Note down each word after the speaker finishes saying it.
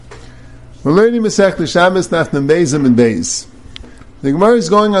We're learning Masechta Shabbos Nafnim Beizim and Beiz. The Gemara is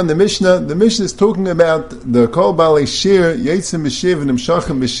going on the Mishnah. The Mishnah is talking about the Kol Balei Shir, Yetzim B'Shir, and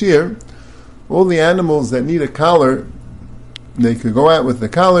Imshachim B'Shir. All the animals that need a collar, they could go out with the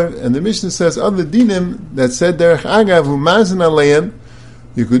collar. And the Mishnah says, other dinim that said Derech Agav Humazin Aleim,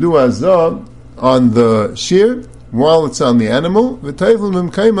 you could do azah on the shear while it's on the animal. V'tayvul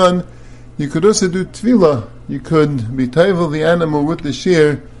Mimkaiman, you could also do tefillah. You could be tayvul the animal with the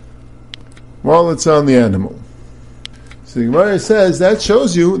shear while it's on the animal. So the Gemara says that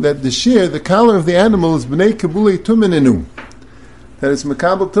shows you that the shear, the collar of the animal, is b'nei kabulei tumenenu. That it's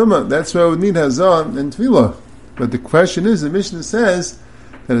makabel tumah. That's why we need hazah and tefillah. But the question is, the Mishnah says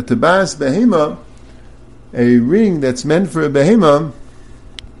that a tabas behema, a ring that's meant for a behema,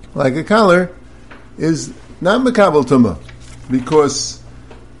 like a collar, is not makabel tumah, because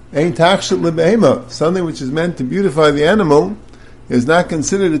ain't takshit lebehema, something which is meant to beautify the animal, is not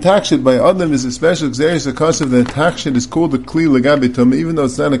considered a takshit by Adam. Is a special exeris because of the takshit is called a kli legabe tumah, even though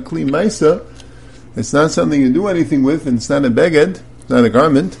it's not a kli maisa. It's not something you do anything with, and it's not a beged, it's not a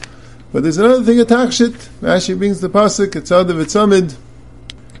garment. But there's another thing, a takshit. Rashi brings the pasuk, it's Adav Etzamid.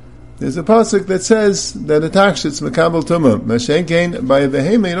 There's a pasuk that says that a takshit's makabel tumah. Mashenkein, by a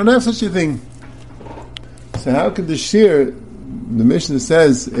behema, you don't have such a thing. So how could the shear, the Mishnah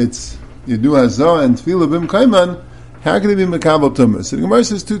says it's you do hazah and tefillah bim kaiman, how can it be makabel tumah? So the Gemara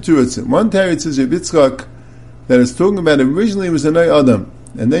says two terutzim. One teretz is Reb Yitzchak that is talking about originally it was a nay adam,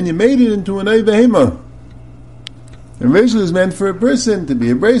 and then you made it into a nay behema. Originally it was meant for a person to be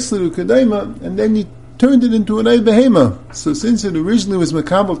a bracelet or kadema, and then you turned it into a nay behema. So since it originally was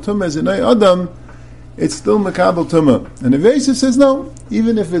makabel tumah as a nay adam, it's still makabel tumah. And the Vesif says no,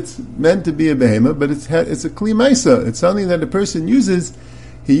 even if it's meant to be a behema, but it's a kli maisa. It's something that a person uses.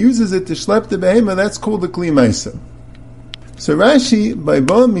 He uses it to schlep the behema. That's called a kli maisa. So Rashi, by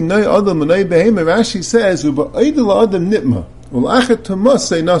ba minay adam minay behema, Rashi says uba idol adam nitma ulachet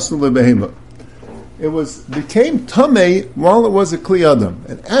tumasay nasu lebehema. It became tamei while it was a kli adam,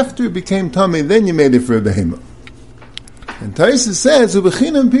 and after it became tamei, then you made it for a behema. And Taisa says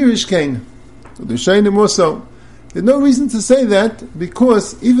ubechinam pirish kain. So the shaynim also. There's no reason to say that,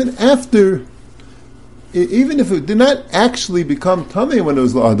 because even if it did not actually become tamei when it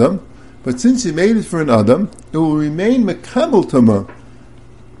was l'adam, but since you made it for an adam, it will remain mekabel tumah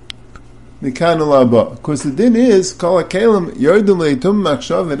mikan alaba. Because the din is kol hakelim yordum leitum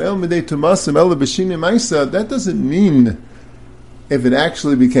makshav and el midei tumasim el b'shini ma'isa. That doesn't mean if it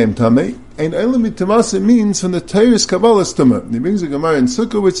actually became tamei. And el midei tumasim means from the Torah's kabbalas tumah. He brings a Gemara in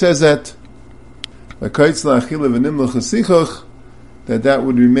Sukkah which says that that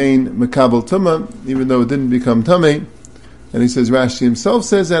would remain makabel tumah, even though it didn't become tamei. And he says Rashi himself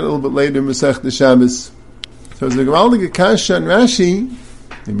says that a little bit later in Masechta Shabbos. So it's a Gemaldige Kasha and Rashi.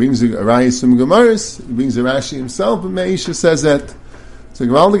 He brings a Arayis from Gemaris. He brings a Rashi himself, and Meisha says that. So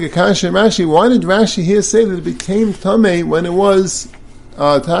Gemaldige Kasha and Rashi. Why did Rashi here say that it became tamei when it was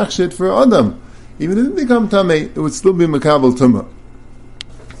takshit for Adam? Even if it didn't become tamei, it would still be makabel tumah.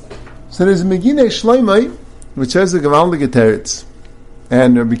 So there's a Meginei Shloimei, which has the Gemaldige Teretz.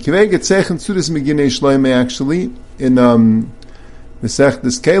 And Rabbi Kiva gets second to this Meginei Shloimei actually in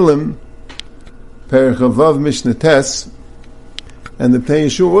Masechtas Kelim, Perek Vav Mishnah Tes, and the Pnei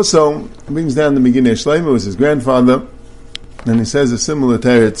Yeshua also brings down the Meginei Shloimei, who was his grandfather, and he says a similar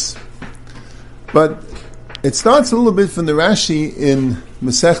teretz. But it starts a little bit from the Rashi in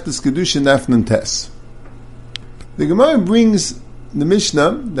Masechtas Kedushin Nafnan Tes. The Gemara brings the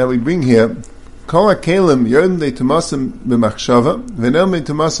Mishnah that we bring here, Kol HaKelim Yodem De Tumasim B'Machshava V'nel Me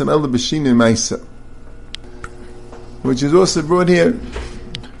Tumasim El B'Shini Maisa, which is also brought here.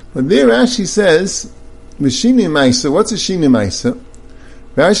 But there Rashi says, B'Shini Maisa, what's a Shini Maisa?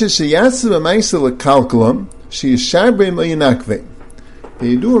 Rashi Sheyatsa B'Maisa L'Kalkalam Sheyishabre M'Yinakve.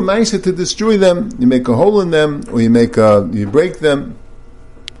 You do a Maisa to destroy them, you make a hole in them, or you break them.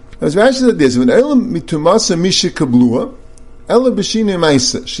 As Rashi said this, when Elam Mitumasa Misha Kablua, Ela b'shini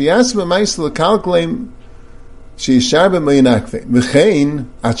ma'isa. She asked me ma'isa l'kalkalem she yisharbe m'yinakve. V'chein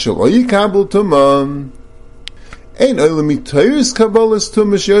at shelo yikabel tumah. Ein oila mitoyris kabbalas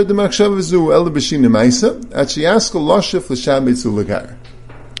tumah she'er d'machshav v'zu ela b'shini ma'isa at she asked l'shef l'shabetz u'legar.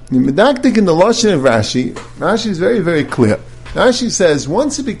 The medaktik in the lashon of Rashi is very, very clear. Rashi says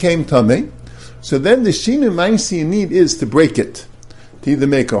once it became tamei, so then the shini ma'isa you need is to break it, to either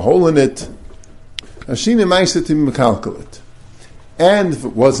make a hole in it, a shini ma'isa to mekalkal it. And if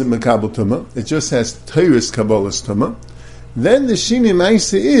it wasn't makabel tumah, it just has Torah's kabbalas tumah, then the shini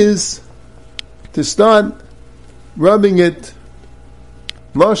ma'isa is to start rubbing it,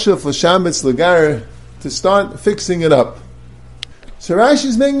 moshe for shabbos legar, to start fixing it up. So Rashi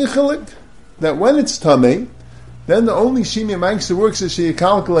is making a chiluk. that when it's tamei, then the only shini ma'isa works is she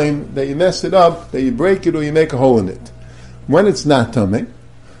calculating that you mess it up, that you break it or you make a hole in it. When it's not tamei,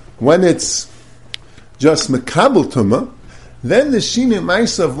 when it's just mekabel tumah, then the shini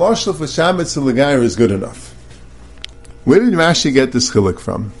ma'isa of loshel for shabbos l'gair is good enough. Where did Rashi get this chiluk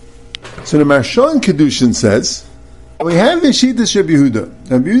from? So the Maharsha in Kedushin says, we have the Shittas Rabbi Yehuda.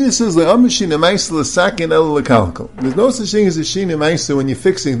 Rabbi Yehuda says, "Le'am shina ma'isa l'sakin el l'kalkal." There's no such thing as a shina ma'isa when you're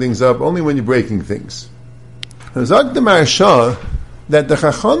fixing things up, only when you're breaking things. There's the Maharsha that the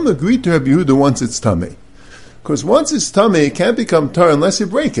Chacham agreed to Rabbi Yehuda once it's tamei. Because once it's tamei, it can't become tar unless you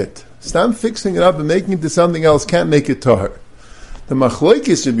break it. Stop fixing it up and making it into something else can't make it tar. The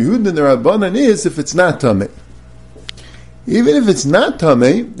machlokes Rabbi Yehuda and the Rabbanan is if it's not tamei. Even if it's not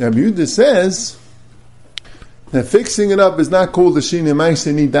tamei, Rabbi Yehuda says that fixing it up is not called the shina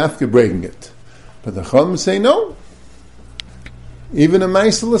ma'isa, need dafka breaking it. But the Chacham say no. Even a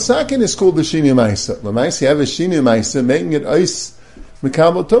ma'isa l'sakin is called the shina ma'isa. The ma'isa, you have a shina ma'isa, making it ois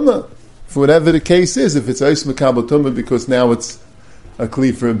mekabel tumah. For whatever the case is, if it's ois mekabel tumah because now it's a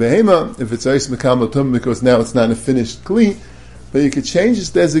kli for a behema, if it's ois mekabel tumah because now it's not a finished kli, but you could change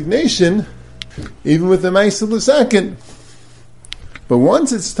its designation even with the ma'isa l'sakin. But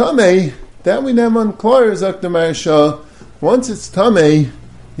once it's tamei, that we never unclear as Dr. Maharsha. Once it's tamei,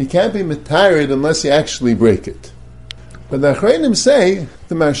 you can't be metired unless you actually break it. But the Achreinim say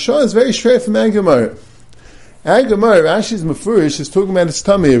the Maharsha is very straight from Agamar. Agamar, Rashi's Mefurish, is talking about it's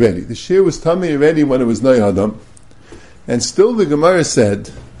tamei already. The shear was tamei already when it was Noy Adam, and still the Gemara said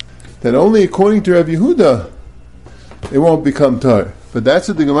that only according to Rabbi Yehuda it won't become tar. But that's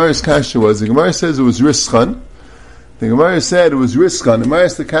what the Gemara's kasha was. The Gemara says it was rischan. The Gemara said it was rischan. The Gemara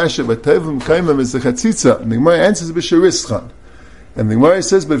is the kasha, but tevim kaimim is the chatzitza. And the Gemara answers b'shir rischan. And the Gemara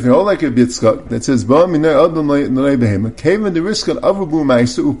says, but if you hold like a bitzchak, that says, ba minay adam l'nay behema, kevin the rischan avabu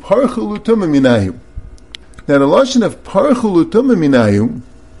ma'isa, u'parchu l'tumah minayu. Now the lashon of parchu l'tumah minayu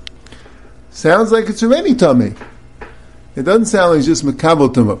sounds like it's already tamei. It doesn't sound like just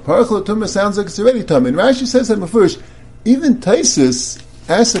mekabel tumah. Parchu l'tumah sounds like it's already tamei. And Rashi says that first. Even Taisus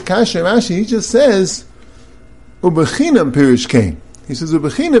asks a kasha Rashi, he just says, Ubechinam pirish kain. He says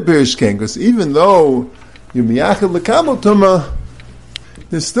Ubechinam pirish kain, because even though you're miyachel l'kabel tumah,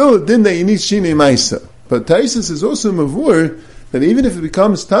 there's still a din that you need shini ma'isa. But Taisus is also mavur that even if it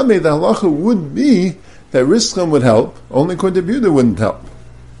becomes tamei, the halacha would be that rischam would help, only according to Yehuda wouldn't help.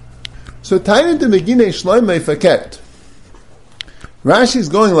 So Tainat de Meginei Shloimei Faket. Rashi is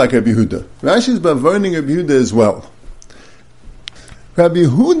going like Rabbi Yehuda. Rashi is bavarning Rabbi Yehuda as well. Rabbi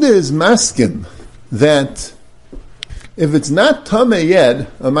Yehuda is maskim that if it's not tamei yet,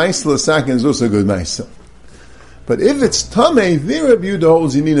 a ma'isa l'sakin is also a good ma'isa. But if it's tamei, then Rabbi Yehuda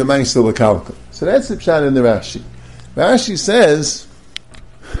holds you need a ma'isa l'kalkal. So that's the pshat in the Rashi. Rashi says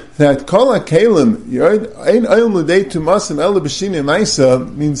that kol ha'kelim ein oil l'dei tumasim ela b'shina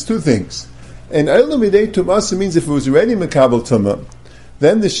ma'isa means two things. And oil l'dei tumasim means if it was already mekabel tumah,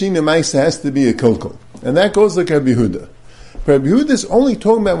 then the shina ma'isa has to be a kolkal. And that goes like Rabbi Yehuda. But Rabbi Yehuda is only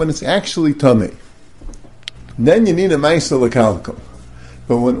talking about when it's actually tamei. Then you need a ma'isa l'kalkal.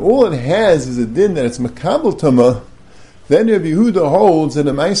 But when all it has is a din that it's mekabel tumah, then Rabbi Yehuda holds that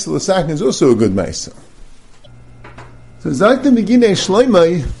a ma'isa l'sakin is also a good ma'isa. So Zakta Meginei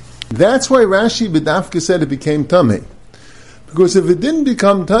Shloimei, that's why Rashi B'dafka said it became tamei. Because if it didn't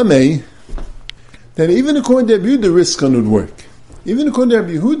become tamei, then even according to Rabbi Yehuda, riskon would work. Even according to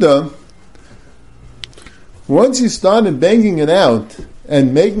Rabbi Yehuda, once you started banging it out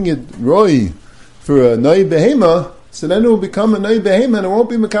and making it roi for a noi behema, so then it will become a noi behema and it won't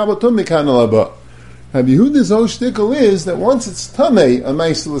be mekabel tumah kanal haba. Rabbi Yehuda's whole shtickle is that once it's tamei, a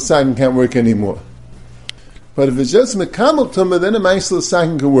ma'isa l'sakin can't work anymore. But if it's just mekabel tumah, then a ma'isa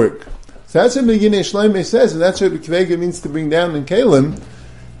l'sakin can work. So that's what Meginei Shloimei says, and that's what Rabbi Kvega means to bring down in Kalim,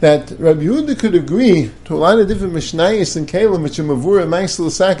 that Rabbi Yehuda could agree to a lot of different mishnayos in Kalim, which a mavur a ma'isa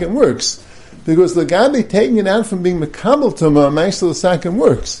l'sakin works. Because the Gabi taking it out from being mekabel tumah, a ma'isa l'sakin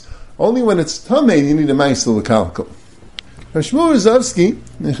works. Only when it's tamei, you need a ma'isa l'kalkal. Shmuel Rozovsky,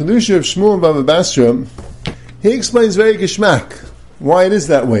 in Chedusha of Shmuel and Baba Basra, he explains very geshmak why it is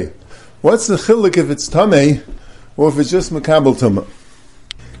that way. What's the chiluk if it's tamei or if it's just mekabel tumah?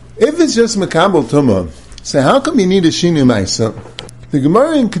 If it's just mekabel tumah, so how come you need a shinu ma'isa? The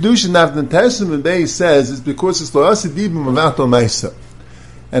Gemara in Kedusha Naftan Testament Bay says it's because it's lo asidibim avato ma'isa,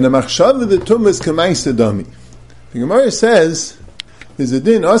 and the machshav of the tumah is k'ma'isa dami. The Gemara says there's a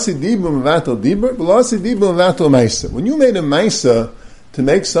din asidibim avato dibur, but lo asidibim avato ma'isa. When you made a ma'isa to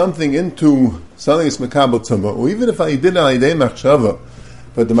make something into something that's mekabel tumah, or even if I did it al yidei machshava,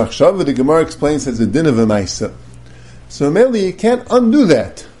 but the machshava the Gemara explains has a din of a ma'isa, so mainly you can't undo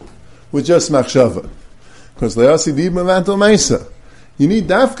that. with just machshava. Because le'asi dib mevatel maisa. You need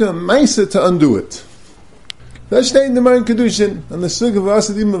dafka maisa to undo it. That's the Gemara Kedushin on the sug of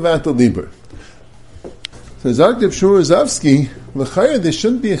le'asi dib mevatel diber. So Zagdib Shur Zavsky, l'chayr there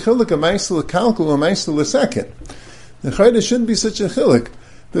shouldn't be a chilik of maisa l'kalkul or maisa l'saken. L'chayr there shouldn't be such a chilik.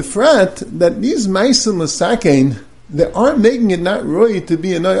 Befrat that these maisa l'saken, they aren't making it not roy to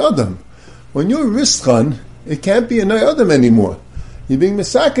be a noy adam. When you're rischan, it can't be a noy adam anymore. You're being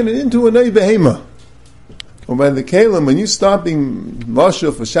misaken into a noy behema. Or by the kalim, when you start being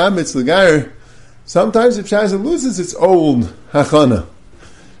mashal for shabbats l'gayer, sometimes if Shazah loses its old hachana,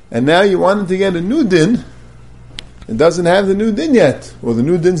 and now you want him to get a new din, it doesn't have the new din yet, or the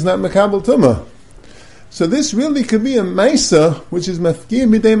new din's not makabel tumah. So this really could be a maisa, which is mafkir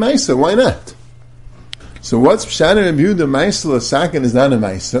midei maisa. Why not? So what's Pshat and Yehuda maisa l'saken is not a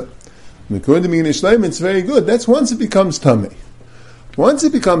maisa. According to Minyan Shleim, it's very good. That's once it becomes tamei. Once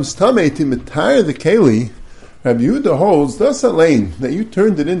it becomes tamei to retire the keli, Rabbi Yehuda holds thus alain that you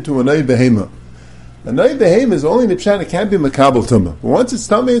turned it into a nay behema. A nay behema is only in the Pshat, it can't be makabel tumah. But once it's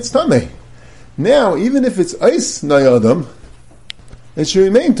tamei, it's tamei. Now, even if it's ice nay adam, it should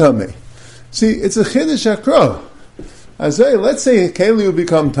remain tamei. See, it's a chiddush akra. Let's say a keli will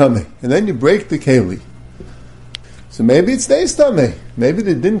become tamei, and then you break the keli. So maybe it stays tamei. Maybe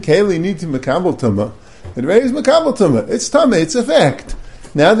the din keli need to makabel tumah. It raised makabel tumah. It's tamei. It's a fact.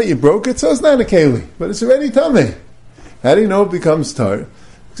 Now that you broke it, so it's not a keli, but it's already tamei. How do you know it becomes tar?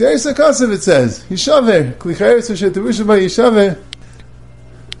 Xeris HaKasav it says Yishaver Klicheres Usheterushim Yishaver.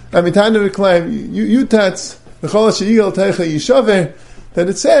 Amitana reclaim you tats the Cholash Yigel Teicha Yishaver. That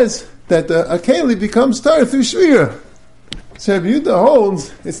it says that a keli becomes tar through shvira. So Rabbi Yehuda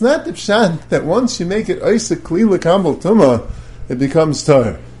holds, it's not the pshat that once you make it oisa kli l'kambal tumah, it becomes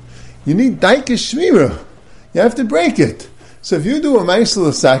tar. You need daika shmira. You have to break it. So if you do a ma'aseh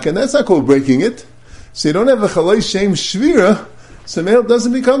l'saken, that's not called breaking it. So you don't have a chalei shem shvira, so male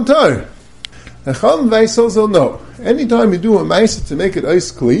doesn't become tar. And Chacham Vaisel will know. Anytime you do a ma'aseh to make it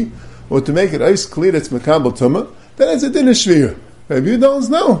ois kli, or to make it ois kli that's makabel tumah, then it's a din of shvira. Rabbi Yehuda holds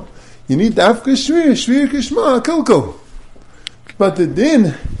no. You need dafka shvira, shvira kishma, kilkul. But the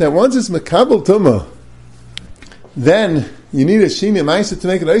din that once it's makabel tumah, then you need a shini ma'isa to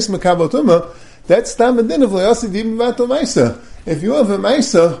make it ois makabel tumah. That's tam a din of le'asi even vatal ma'isa. If you have a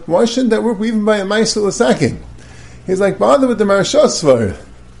ma'isa, why shouldn't that work even by a ma'isa l'saking? He's like bother with the marashos svar.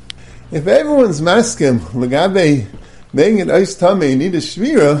 If everyone's maskim legabe making it ois tameh, you need a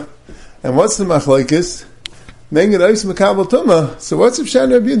shvira. And what's the machlokes? Making it ois makabel tumah. So what's the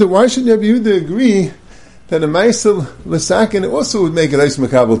pshat Rabbi Yehuda? Why should Rabbi Yehuda agree that a ma'aseh l'saken also would make it ois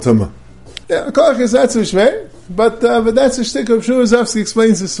makabel tumah? Yeah, koach that's so shver, but that's a shtick of Shur Zavsky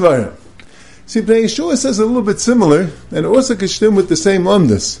explains the svara. See, Pnei Yeshua says a little bit similar, and also kishtim with the same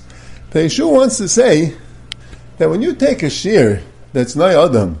lumdus. Pnei Yeshua wants to say that when you take a shear that's nay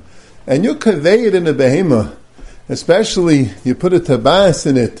adam, and you convey it in a behema, especially you put a tabas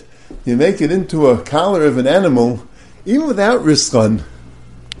in it, you make it into a collar of an animal, even without riskan,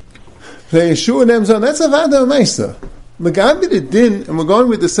 Pnei Yeshua Nemzon, that's a vada maisa. L'gabi the din, and we're going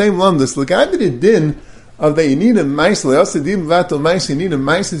with the same lumdus, l'gabi the din of that you need a maisa, l'yasadim vatal maisa, you need a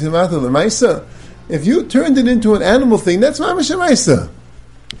maisa to vatal maisa. If you turned it into an animal thing, that's mamash a maisa.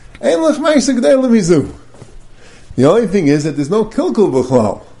 Ein lech maisa g'day l'mizu. The only thing is that there's no kilkul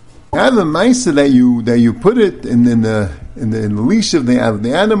b'chlal. You have a maisa that you put it in the leash of the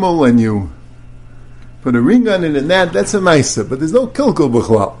animal, and you put a ring on it, and that's a maisa, but there's no kilkul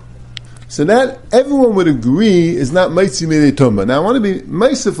b'chlal. So that everyone would agree is not Maitzi Midei Tumah. Now I want to be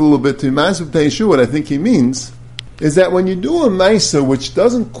Maisif a little bit to Masif Teishu. What I think he means is that when you do a Maisa which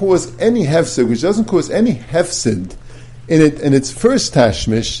doesn't cause any hefsid, which doesn't cause any hefsid in its first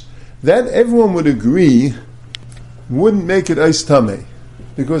tashmish, that everyone would agree wouldn't make it Eis Tameh,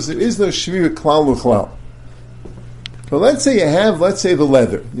 because there is no Shvir Klal L'Chlal. But let's say you have, the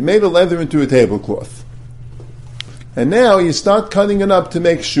leather. You made the leather into a tablecloth. And now you start cutting it up to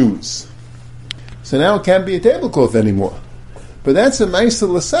make shoes. So now it can't be a tablecloth anymore. But that's a ma'aseh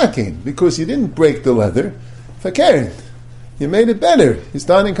l'saken, because you didn't break the leather. Fakert. You made it better. You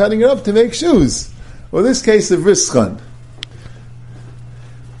started cutting it up to make shoes. Or this case of riskhan.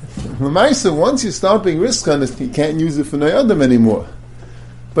 Ma'aseh, once you start being riskhan, you can't use it for noyadam anymore.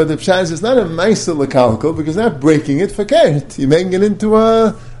 But the pshat is not a ma'aseh l'kalkal, because you're not breaking it fakert. You're making it into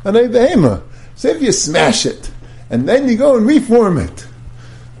an behema. So if you smash it, and then you go and reform it,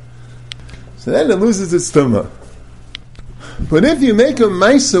 so then it loses its tumah. But if you make a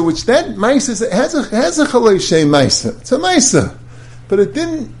maisa, which that maisa has a chalei shem maisa, it's a maisa, but it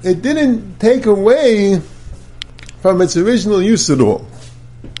didn't take away from its original use at all.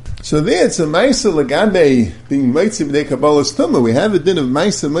 So there it's a Maisa Lagabe being Maitzi B'dei Kabbalah's Tumah. We have a din of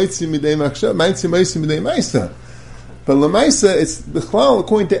Maisa Maitzi B'dei Machshav, Maitzi B'dei Maisa. But Lamaisa, it's B'chlal,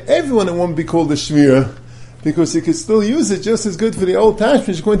 according to everyone, it won't be called a Shvira, because you could still use it just as good for the old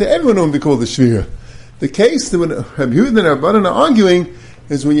Tashmish. According to everyone, it won't be called a Shvira. The case that when Rabbi Yehuda and Rabbanan are arguing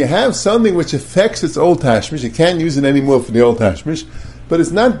is when you have something which affects its old Tashmish, you can't use it anymore for the old Tashmish, but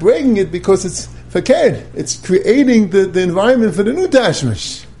it's not breaking it because it's faked. It's creating the environment for the new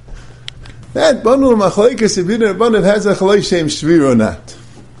Tashmish. That bundle of machlekes if Yehuda and Rabbanan has a chalei shem Shvira or not.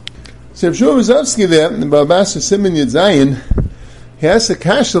 So Rav Shmuel Rozovsky there, in Babas Siman Yud Zayin, he has a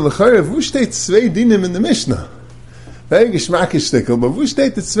kasha l'charev, wo steht zwei dinim in the Mishnah? Very geschmackish stickel, but wo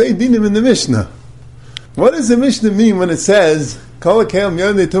steht the zwei dinim in the Mishnah? What does the Mishnah mean when it says, Kol hakeil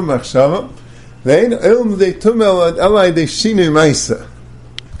miyom de tum machshava, ve'en ilm de tum el alai de shinu maisa?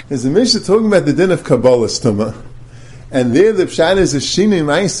 Is the Mishnah talking about the din of Kabbalah's tumah? And there the pshat is a shinu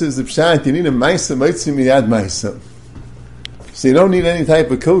maisa, is the pshat, you need a maisa, moitzi miyad maisa. So you don't need any type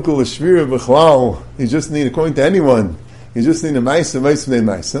of kilkul or shvira b'chlal. You just need, according to anyone, you just need a maisa,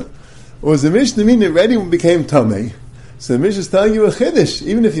 maisa. Or does the Mishnah mean it already became tamei? So the Mishnah is telling you a chiddush.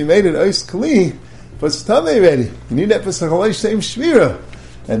 Even if you made it ois kli, but it's tamei already. You need that for sachalei shem shvira.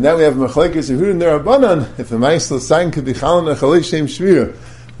 And now we have machlekes Yehuda and Rabbanan. If a maisa sign could be chalan achalei shem shvira,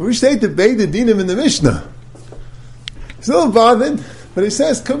 we state the beid dinim in the Mishnah. He's a little bothered, but he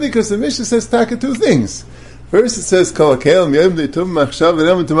says come because the Mishnah says taka two things. First it says, Kol hakeil miyom de tum machshav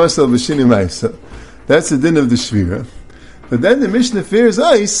ve'em tumasal v'shini ma'isa. That's the din of the shvira. But then the Mishnah fears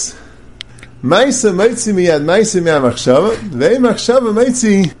ice. Ma'isa meitzi miyad ma'isa miyad machshava ve'em machshava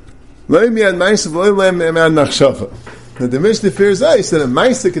meitzi loy miyad ma'isa v'loy miyad machshava. That the Mishnah fears ice that a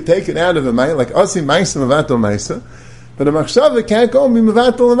ma'isa could take it out of a ma'isa, like osi ma'isa mevatel ma'isa, but a machshava can't go and be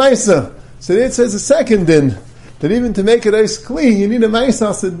mevatel a ma'isa. So it says a second din, that even to make it ice clean, you need a ma'isa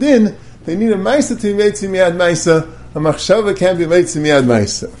as a din. They need a maisa to be meitzi miyad maisa. A machshava can't be meitzi miyad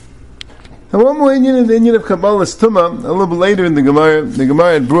maisa. And one more Indian in the Indian of Kabbalah's Tumah, a little bit later in the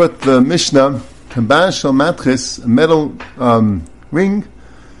Gemara had brought the Mishnah, Kabbalah shel matris, a metal ring,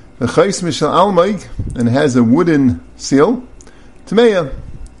 a chais mishal almaig, and it has a wooden seal, Tameya,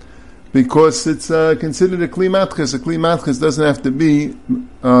 because it's considered a kli matris. A kli matris doesn't have to be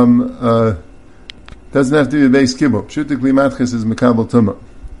a base kibbutz. Shuta kli matris is mekabel tumah.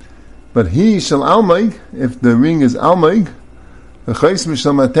 But he shall almaig, if the ring is almaig, the chais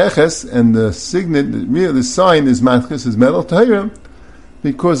mishal mateches, and the signet, the sign is matches, is metal tahira,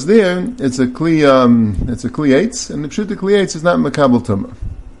 because there it's a kli eitz, and the pshuta kli eitz is not makabel tumah.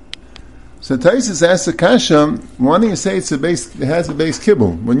 So Taisus asks a kasha, wanting to say it has a base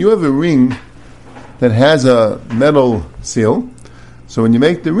kibble. When you have a ring that has a metal seal, so when you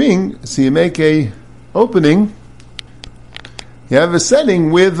make the ring, so you make a opening. You have a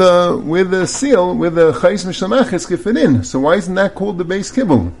setting with a seal, with a chais mishlamaches can fit in. So why isn't that called the base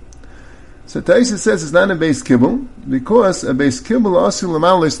kibble? So Taisa says it's not a base kibble, because a base kibble asil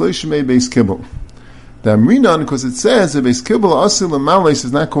l'males lo yishmei base kibble. The Amrinan, because it says a base kibble asil l'males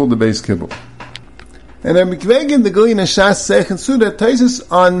is not called the base kibble. And I'm Mikvegin, the Galina Shas Sech and Suda, Taisus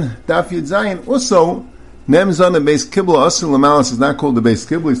on Daf Yud Zayin also, names on a base kibble asil l'males is not called the base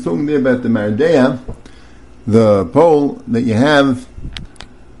kibble. He's talking there about the Mardeya, the pole that you have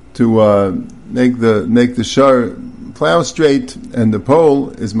to make the shar plow straight, and the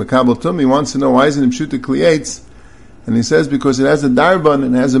pole is makabel tum. He wants to know why isn't it pshuta klietz, and he says because it has a darban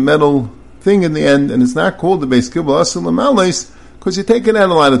and has a metal thing in the end, and it's not called the base kibble asil l'males because you take it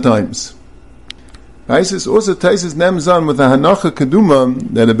out a lot of times. Taisus also nemzan with a hanacha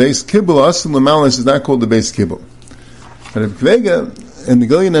kaduma that a base kibble asil l'males is not called the base kibble. But if Kvega and the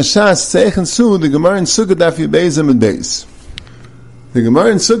Gilyon Hashas Seich and Su, the Gemara in Sukkah Daf Yibezim and Beis. The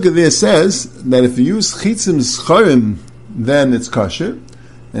Gemara in Sukkah there says that if you use chitzim scharim, then it's kosher,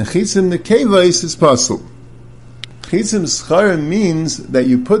 and chitzim nekevais is pasul. Chitzim scharim means that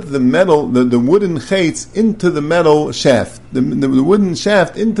you put the metal, the wooden chitz into the metal shaft, the wooden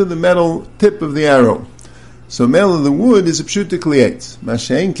shaft into the metal tip of the arrow. So metal of the wood is a pshuta klietz.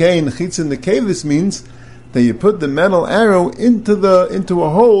 Mashein kein chitzim nekevais means that you put the metal arrow into a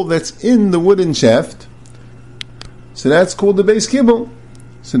hole that's in the wooden shaft. So that's called the base kibble.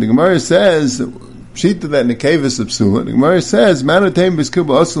 So the Gemara says, Pshita that nekevis of psula. The Gemara says, Manatem base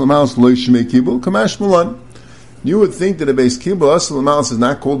kibble asal amaus lo yishmei kibble kamash mulan. You would think that a base kibble asal amaus is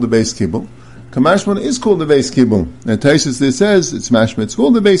not called the base kibble. Kamash mulan is called the base kibble. And Taisus there says it's mashma. It's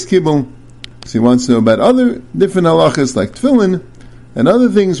called the base kibble. So he wants to know about other different halachas like tefillin and other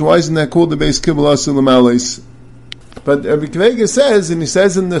things. Why isn't that called the base kibble asil l'males? But Rabbi Kvega says, and he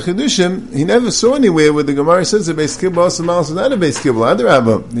says in the Chidushim, he never saw anywhere where the Gemara says a Beis Kibbul Asur Malos is not a Beis Kibbul.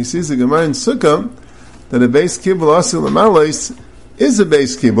 Adarabba, he sees the Gemara in Sukkah that a Beis Kibbul Asur Malos is a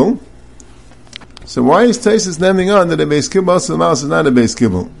Beis Kibbul. So why is Taisus naming on that a Beis Kibbul Asur Malos is not a Beis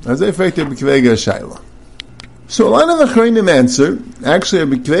Kibbul? As a effect, Rabbi Kvega Shaila. So a lot of the Chayrim answer, actually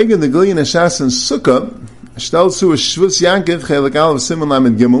Rabbi Kvega the Gilyon Hashas in Sukkah, stellt zu a Shvus Yankiv Chelik Aleph Siman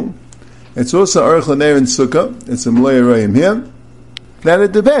Lamed Gimel. It's also Aruch LaNer in Sukkah. It's a Malay Arayim here. That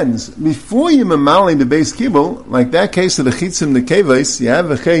it depends. Before you mamali the Beis Kibbul, like that case of the Chitzim the Keves, you have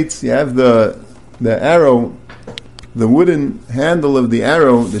the Chitz, you have the arrow, the wooden handle of the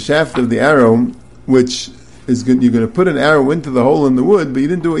arrow, the shaft of the arrow, which is good. You're going to put an arrow into the hole in the wood, but you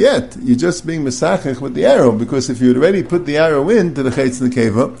didn't do it yet. You're just being mesachech with the arrow, because if you had already put the arrow into the Chitz and the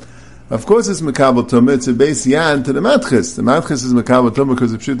Keva, of course it's Makabel Tumah, it's a base yan to the Matchis. The Matchis is Makabel Tumah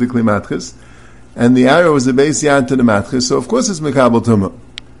because it's Pshutikli Matchis. And the arrow is a base yan to the Matchis, so of course it's Makabel Tumah.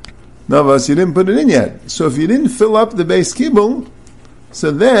 Navas, you didn't put it in yet. So if you didn't fill up the base Kibbul,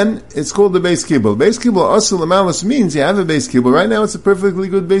 so then it's called the base Kibbul. Base Kibbul Asur Malos means you have a base Kibbul. Right now it's a perfectly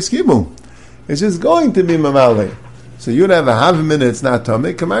good base Kibbul. It's just going to be Mamali. So you'd have a half a minute, it's not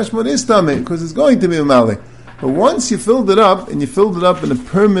Tameh. Kamashmon is Tameh, because it's going to be Mamali. But once you filled it up, and you filled it up in a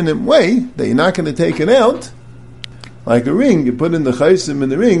permanent way, that you're not going to take it out, like a ring, you put in the chaysim in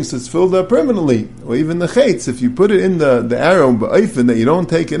the ring, so it's filled up permanently. Or even the chaytz, if you put it in the arrow, ba'ifin, that you don't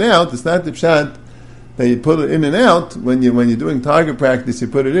take it out, it's not the pshat that you put it in and out. When you're doing target practice, you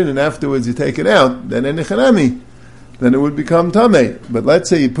put it in, and afterwards you take it out, then enechanami, then it would become tameh. But let's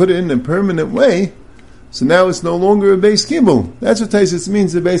say you put it in a permanent way, so now it's no longer a base kibbul. That's what Taisus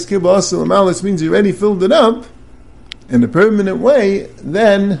means, the base kibbul asur malos means you already filled it up in a permanent way,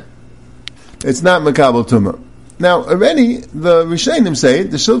 then it's not makabel tumah. Now, already, the Rishonim say,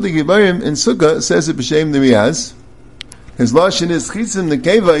 the Shulti Gibayim in Sukkah says it b'shem the Riyaz. His lashon is, chitzim the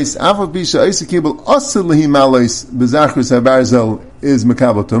kevais, afal pisha oisa kibbul asur lehi malos b'zachrus habarzel is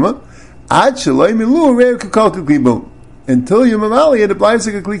makabel tumah. Ad shaloi milu reu kakal kibbul. Until you mamali, it applies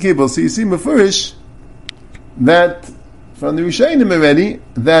like a kli kibbul. So you see mafurish, that from the Rishonim already,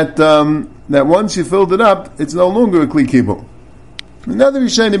 that once you filled it up, it's no longer a kli kibbul. Another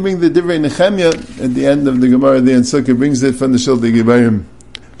Rishonim bring the Divrei Nehemiah at the end of the Gemara there in Sukkah, brings it from the Shulti Gibayim.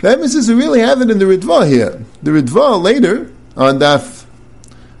 The emphasis we really have it in the Ritva here. The Ritva later on Daf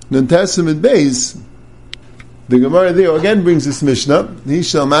Nun Tesem and Beis, the Gemara there again brings this Mishnah, He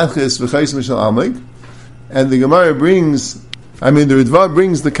shall matches v'chais mishal almig, and the Gemara brings, the Ritva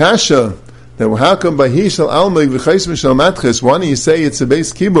brings the Kasha, that how come by he shall almig v'chais mishal matches, why do you say it's a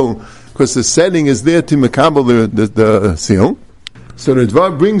base kibbul, because the setting is there to makabel the seal. So the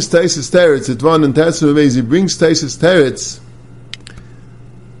Ritva brings Taisus Teretz, the Ritva and Tesem Beis, he brings Taisus Teretz,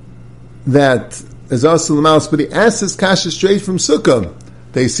 that is also Lamaus, but he asks his Kasha straight from Sukkah.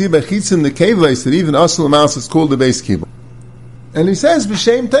 They see by Chitzim the Kevais that even Asur Lamaus is called the base kibbul. And he says,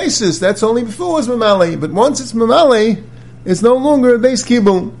 B'Shem Taisus, that's only before it was Mamali, but once it's Mamali, it's no longer a base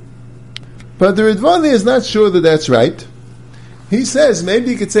kibbul. But the Ritva is not sure that that's right. He says,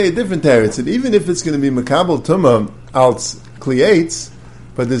 maybe you could say a different teretz, that even if it's going to be Makabel Tumah, als Kliates,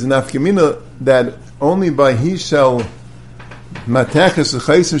 but there's an afkamina that only by he shall Mateches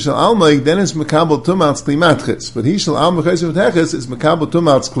v'chaisim shall almaig, then it's Makabel Tumah als Klimatches. But he shall almaig v'chaisim v'teches is Makabel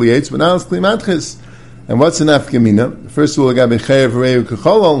Tumah als Kliates, but not als Klimatches. And what's an afkamina? First of all, Lagabe Chayev Reu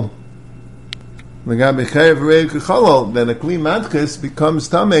Kecholol. Lagabe Chayev Reu Kecholol. Then a Klimatches becomes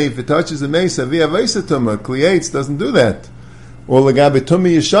Tameh if it touches a mesa via Vaisa Tumah. Kliates doesn't do that. Or Lagabe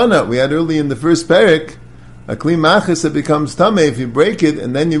Tumah Yeshana. We had early in the first parak, a Kli Machis that becomes Tameh, if you break it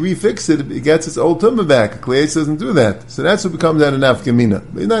and then you refix it, it gets its old Tumah back. A Kliates doesn't do that. So that's what becomes out of Nafkamina.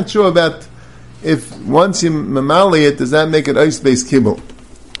 But you're not sure about if once you mamali it, does that make it ice-based kibbul?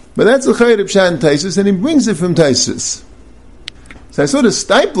 But that's the Chayr Pshat Taisus, and he brings it from Taisus. So I saw the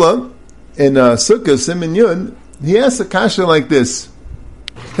Stipler in Sukkah, Siman Yud, he asks a kasha like this,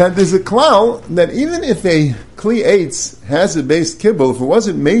 that there's a klal that even if a Kli Eitz has a base kibbul, if it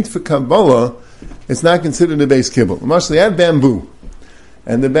wasn't made for Kabbalah, it's not considered a base kibbul. Mostly you have bamboo,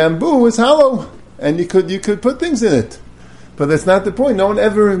 and the bamboo is hollow, and you could put things in it, but that's not the point. No one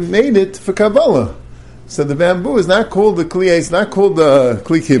ever made it for Kabbalah, so the bamboo is not called the Kli Eitz, not called the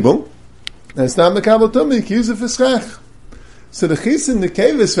Kli kibbul, and it's not Makabel Tumah. You can use it for schach. So the chisin, the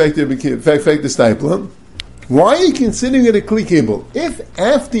kevis factor, the stipler. Why are you considering it a Kli kibbul? If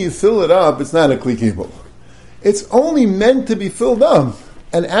after you fill it up, it's not a Kli kibbul. It's only meant to be filled up.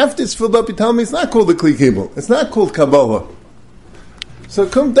 And after it's filled up, you tell me it's not called a Kli kibbul. It's not called Kabbalah. So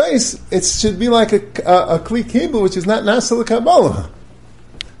kum dais, it should be like a Kli kibbul, which is not Nasa Kabbalah.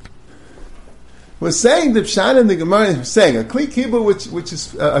 We're saying the Pshat in the Gemara, saying a Kli Kibul, which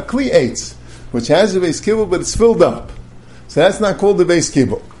is a Kli Eitz, which has a base Kibul, but it's filled up. So that's not called the base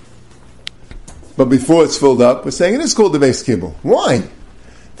Kibul. But before it's filled up, we're saying it is called the base Kibul. Why?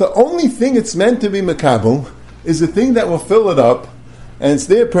 The only thing it's meant to be Makabel is the thing that will fill it up, and it's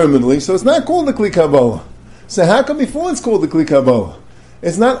there permanently, so it's not called the Kli Kabbalah. So how come before it's called the Kli Kabbalah?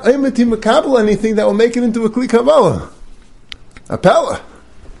 It's not Aimati Makabel anything that will make it into a Kli Kabbalah. A Pella.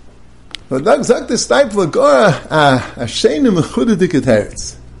 But Dag sagt the Steipler Gora a Sheinu Mechuda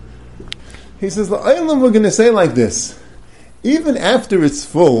Diketeretz. He says, L'Olam we're going to say like this. Even after it's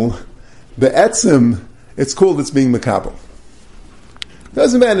full, Be'etzim, it's called it's being Makabel.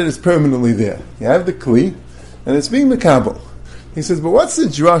 Doesn't matter, it's permanently there. You have the Kli, and it's being Makabel. He says, but what's the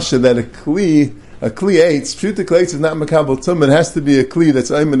drasha that a Kli Eitz, Pshuta Kli Eitz is not Makabel Tumah, it has to be a Kli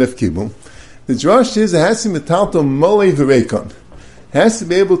that's Aymanef Kibul. The drasha is it has to be Metalto Mole V'Reikon. It has to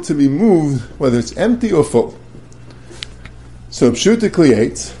be able to be moved, whether it's empty or full. So Pshuta Kli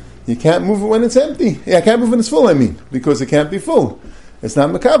Eitz, you can't move it when it's empty. Yeah, I can't move it when it's full, because it can't be full. It's not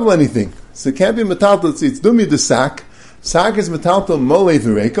Makabel anything. So it can't be Metalto, it's Dumi the Sak. Sak is Metalto Mole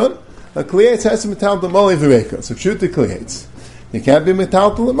V'Reikon. A Kli Eitz has to be Metalto Mole V'Reikon. So Pshuta Kli Eitz. You can't be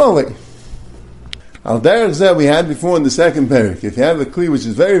Metalto Mole. Al Derech Zeh we had before in the second parak. If you have a Kli which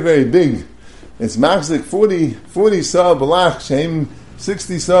is very, very big, it's Machzik 40 Sa Balach, Shem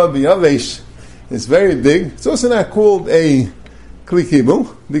 60 Sa B'Yavesh. It's very big. It's also not called a Kli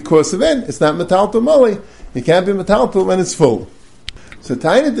Kibul, because of it, it's not Metalto Mole. You can't be Metalto when it's full. So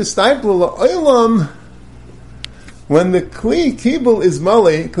Tainat the Steipler L'Olam, when the Kli Kibul is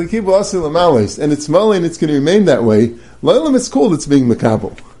Mole, Kli Kibul Asil Amalis, and it's Mole and it's going to remain that way, L'Olam it's called it's being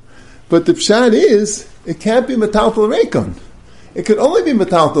Makabel. But the Pshat is, it can't be Metalto Reikon. It could only be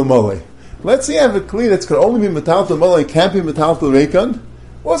Metalto Mole. Let's say you have a Kli that could only be Metalto Mole, it can't be Metalto Reikon.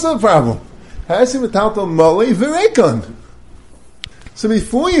 What's the problem? Has to be Metalto Mole V'Reikon. So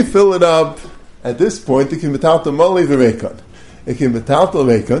before you fill it up, at this point, it can be Metalto Mole V'Reikon. It can be Metalto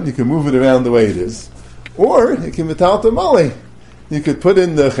Reikon, you can move it around the way it is. Or it can be Metalto Mole. You could put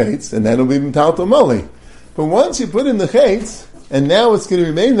in the Chetz, and then it'll be Metalto Mole. But once you put in the Chetz, and now it's going to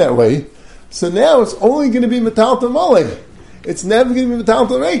remain that way, so now it's only going to be Metalto Mole. It's never going to be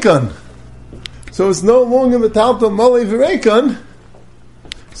Metalto Reikon. So it's no longer Metalto Mole V'Reikon.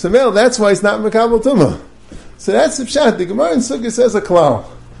 So now that's why it's not Makabel Tumah. So that's the Pshat. The Gemara in Sukkah says a klal.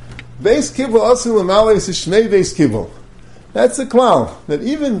 Beis Kibul Asil L'Malei is Shmei Beis Kibul. That's a klal. That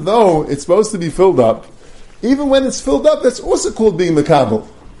even though it's supposed to be filled up, even when it's filled up, that's also called being Makabel.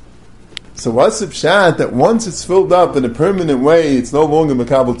 So what's the Pshat that once it's filled up in a permanent way, it's no longer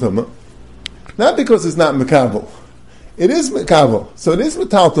Makabel Tumah? Not because it's not Makabel. It is Makabel. So it is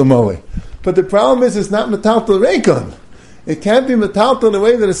Metalto Mole. But the problem is it's not Metalto Reikon. It can't be Metalto in a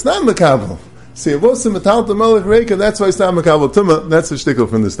way that it's not Makabel. See, it was Metalto Mole Reikon, that's why it's not Makabel Tumah. That's the shtickle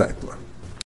from the Steipler.